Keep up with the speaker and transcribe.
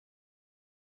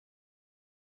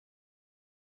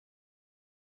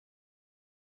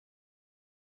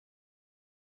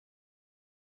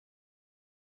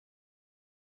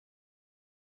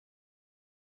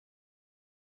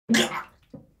Hi,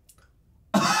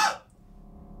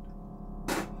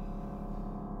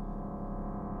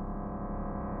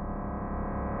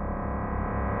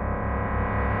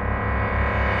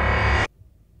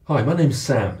 my name's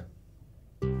Sam.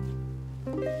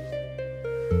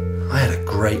 I had a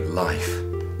great life.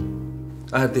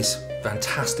 I had this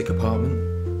fantastic apartment.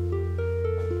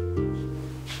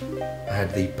 I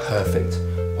had the perfect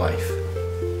wife.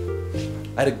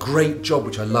 I had a great job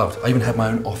which I loved. I even had my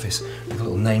own office with a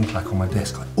little name plaque on my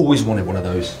desk. I always wanted one of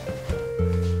those.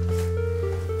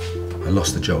 I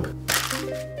lost the job.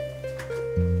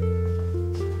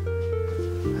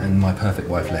 And my perfect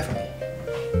wife left me.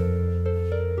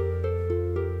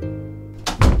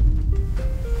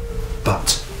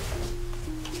 But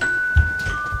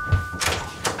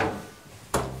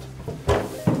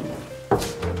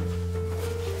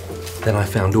then I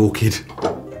found Orchid.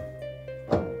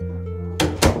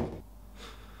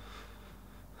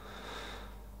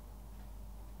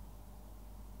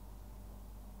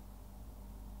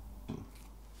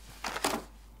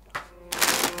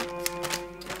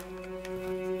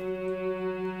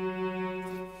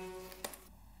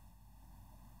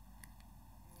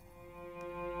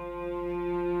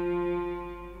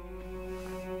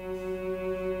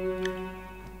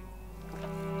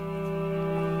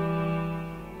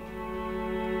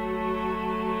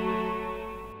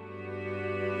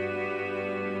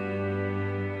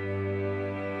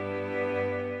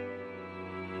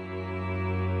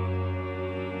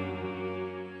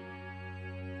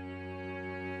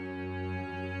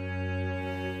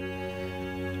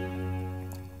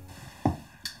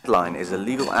 Headline is a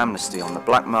legal amnesty on the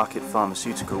black market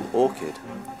pharmaceutical Orchid.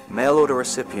 Mail-order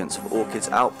recipients of Orchid's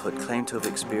output claim to have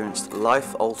experienced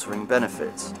life-altering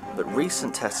benefits, but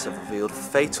recent tests have revealed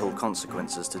fatal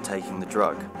consequences to taking the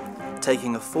drug.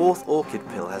 Taking a fourth Orchid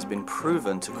pill has been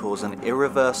proven to cause an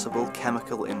irreversible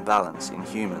chemical imbalance in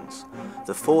humans.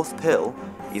 The fourth pill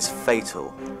is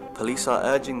fatal. Police are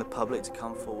urging the public to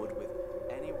come forward with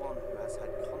anyone who has had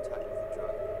contact with the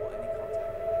drug or any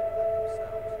contact with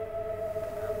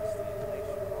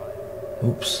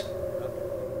Oops.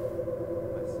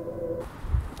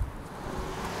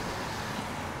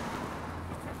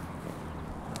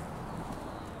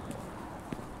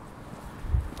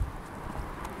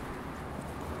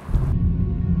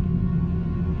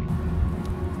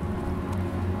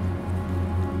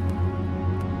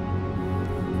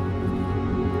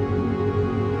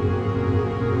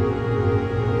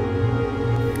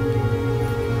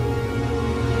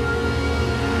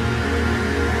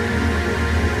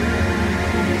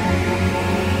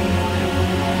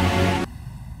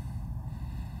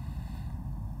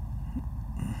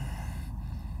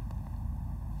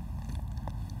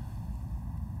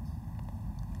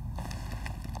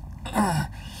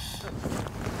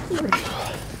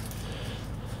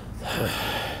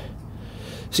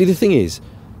 See, the thing is,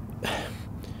 the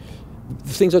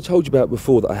things I told you about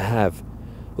before that I have,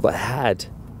 or that I had,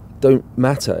 don't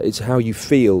matter. It's how you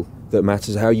feel that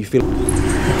matters, how you feel.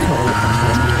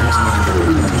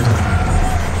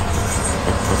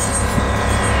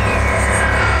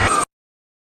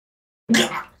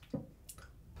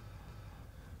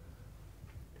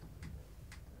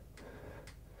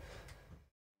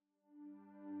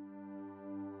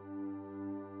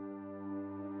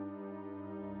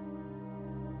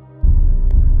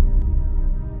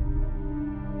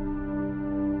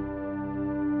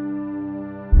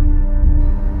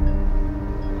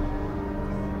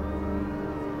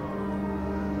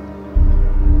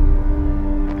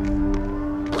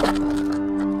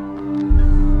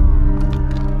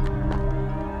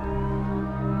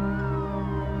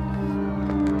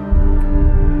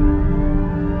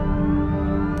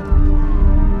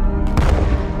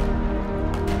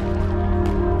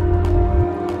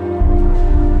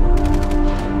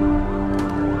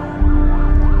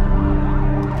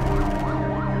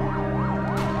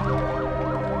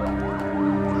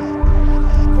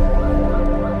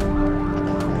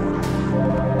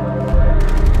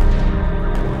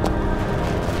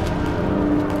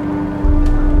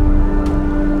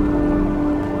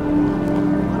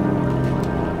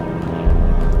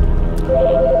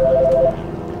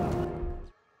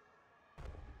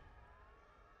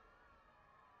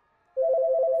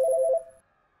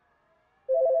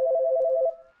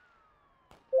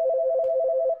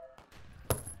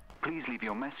 Please leave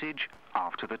your message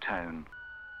after the tone.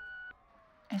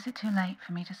 Is it too late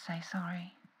for me to say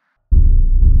sorry?